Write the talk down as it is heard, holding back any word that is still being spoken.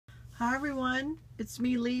Hi everyone, it's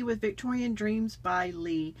me Leigh with Victorian Dreams by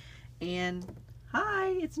Leigh, and hi,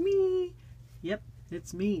 it's me. Yep,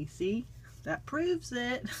 it's me. See, that proves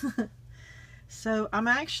it. So I'm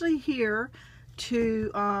actually here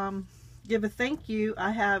to give a thank you. I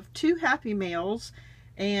have 2 happy mails,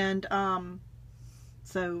 and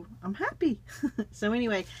so I'm happy. So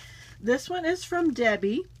anyway, this one is from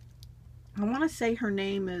Debbie. I want to say her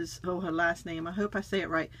name is, her last name, I hope I say it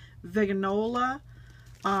right, Viganola.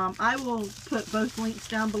 I will put both links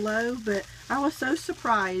down below, but I was so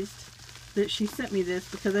surprised that she sent me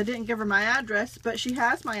this because I didn't give her my address, but she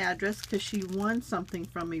has my address because she won something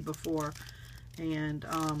from me before. And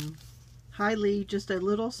hi Leigh, just a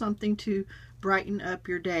little something to brighten up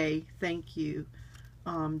your day. Thank you,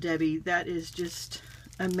 Debbie. That is just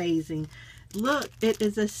amazing. Look, it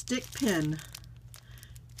is a stick pin.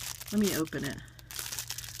 Let me open it.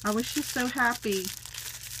 I was just so happy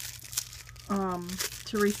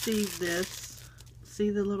to receive this. See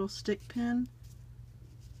the little stick pin?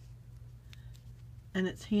 And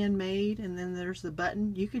it's handmade, and then there's the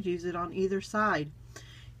button. You could use it on either side.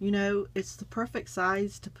 You know, it's the perfect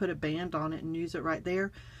size to put a band on it and use it right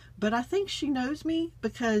there. But I think she knows me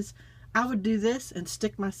because I would do this and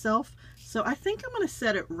stick myself. So I think I'm going to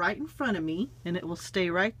set it right in front of me, and it will stay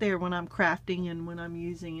right there when I'm crafting and when I'm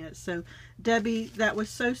using it. So Debbie, that was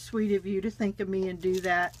so sweet of you to think of me and do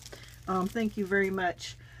that. Thank you very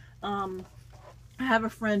much. I have a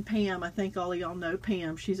friend, Pam. I think all of y'all know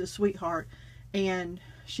Pam. She's a sweetheart. And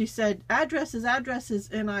she said, addresses,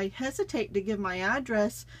 and I hesitate to give my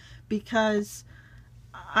address because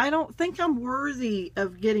I don't think I'm worthy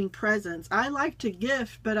of getting presents. I like to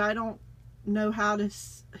gift, but I don't know how to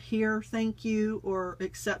hear thank you or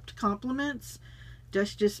accept compliments.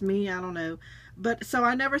 That's just me. I don't know. But so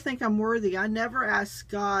I never think I'm worthy. I never ask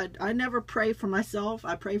God. I never pray for myself.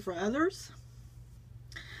 I pray for others.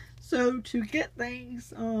 So to get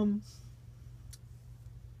things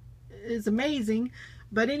is amazing.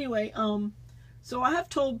 But anyway, so I have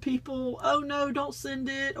told people, oh no, don't send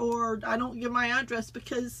it, or I don't give my address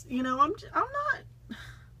because, you know, I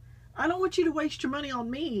don't want you to waste your money on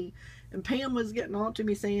me. And Pam was getting on to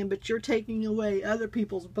me saying, but you're taking away other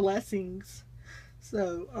people's blessings.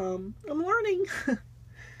 So I'm learning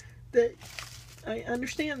that I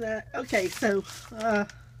understand that. Okay, so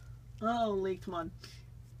oh Leigh, come on.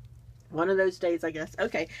 One of those days, I guess.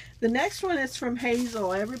 Okay, the next one is from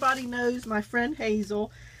Hazel. Everybody knows my friend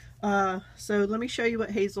Hazel. So let me show you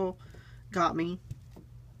what Hazel got me.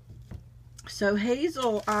 So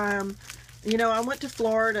Hazel, you know, I went to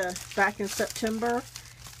Florida back in September,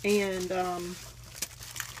 and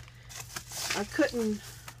I couldn't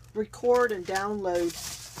record and download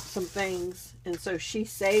some things, and so she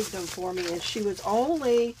saved them for me, and she was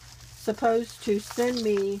only supposed to send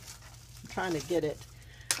me, I'm trying to get it,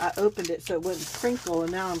 I opened it so it wouldn't crinkle,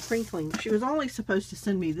 and now I'm crinkling. She was only supposed to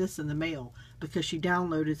send me this in the mail because she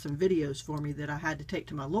downloaded some videos for me that I had to take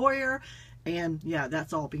to my lawyer, and yeah,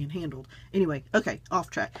 that's all being handled. Anyway, okay, off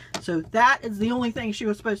track. So that is the only thing she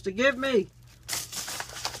was supposed to give me.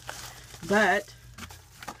 But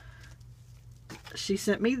she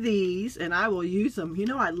sent me these, and I will use them. You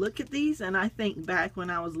know, I look at these and I think back when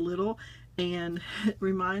I was little, and it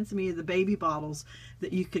reminds me of the baby bottles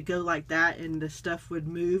that you could go like that and the stuff would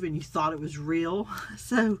move and you thought it was real.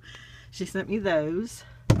 So she sent me those,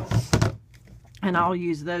 and I'll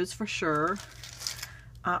use those for sure.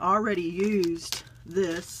 I already used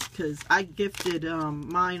this because I gifted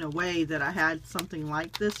mine away that I had something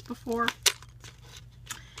like this before,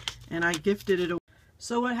 and I gifted it away.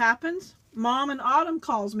 So what happens? Mom and Autumn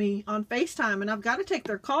calls me on FaceTime, and I've got to take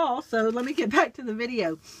their call, so let me get back to the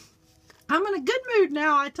video. I'm in a good mood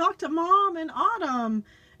now. I talked to Mom and Autumn,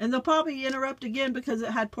 and they'll probably interrupt again because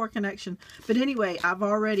it had poor connection. But anyway, I've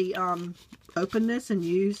already opened this and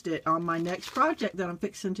used it on my next project that I'm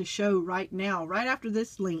fixing to show right now, right after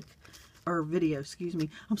this link, or video, excuse me.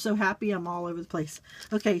 I'm so happy I'm all over the place.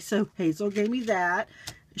 Okay, so Hazel gave me that.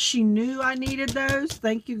 She knew I needed those.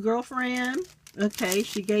 Thank you, girlfriend. Okay,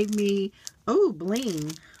 she gave me, oh,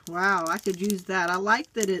 bling. Wow, I could use that. I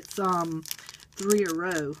like that it's 3 a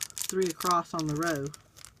row, 3 across on the row,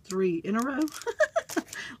 3 in a row.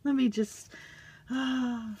 Let me just,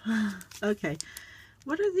 okay.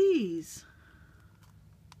 What are these?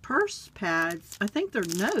 Purse pads. I think they're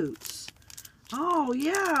notes. Oh,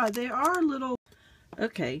 yeah, they are little.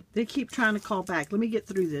 Okay, they keep trying to call back. Let me get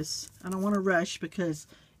through this. I don't want to rush because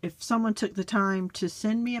if someone took the time to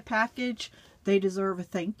send me a package, they deserve a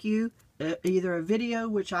thank you, either a video,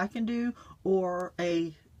 which I can do, or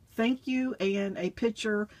a thank you and a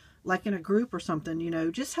picture, like in a group or something, you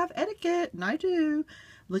know. Just have etiquette, and I do.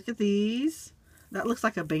 Look at these. That looks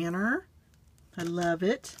like a banner. I love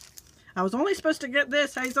it. I was only supposed to get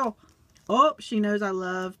this, Hazel. Oh, she knows I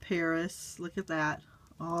love Paris. Look at that.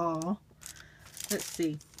 Oh, let's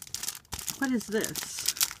see. What is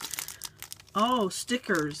this? Oh,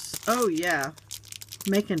 stickers. Oh, yeah.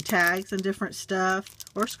 Making tags and different stuff.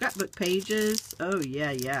 Or scrapbook pages. Oh,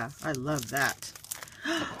 yeah, yeah. I love that.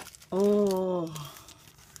 Oh.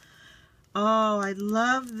 Oh, I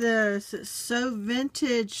love this. It's so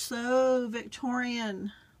vintage, so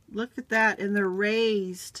Victorian. Look at that. And they're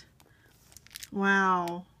raised.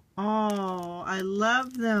 Wow. Oh, I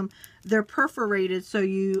love them. They're perforated, so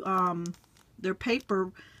you, they're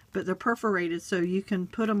paper, but they're perforated, so you can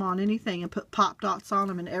put them on anything and put pop dots on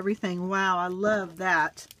them and everything. Wow, I love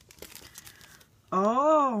that.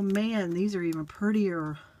 Oh, man, these are even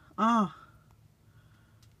prettier. Oh.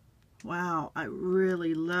 Wow, I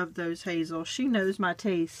really love those, Hazel. She knows my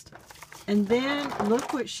taste. And then,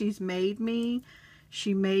 look what she's made me.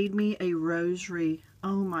 She made me a rosary.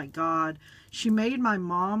 Oh, my God. She made my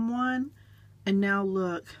mom one, and now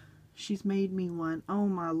look, she's made me one. Oh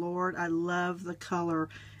my Lord, I love the color.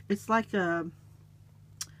 It's like a,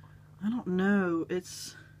 I don't know,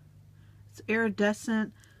 it's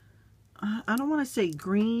iridescent. I don't want to say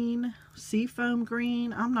green, seafoam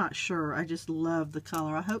green. I'm not sure. I just love the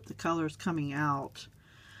color. I hope the color is coming out.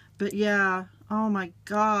 But yeah, oh my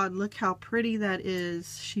God, look how pretty that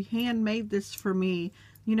is. She handmade this for me.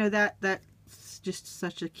 You know, that's just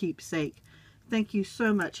such a keepsake. Thank you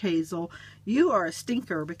so much, Hazel. You are a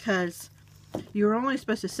stinker because you were only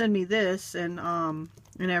supposed to send me this and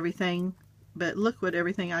everything, but look what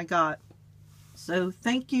everything I got. So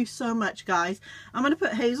thank you so much, guys. I'm going to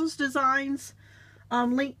put Hazel's designs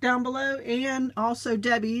linked down below and also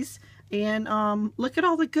Debbie's. And look at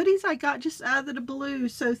all the goodies I got just out of the blue.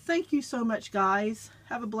 So thank you so much, guys.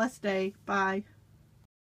 Have a blessed day. Bye.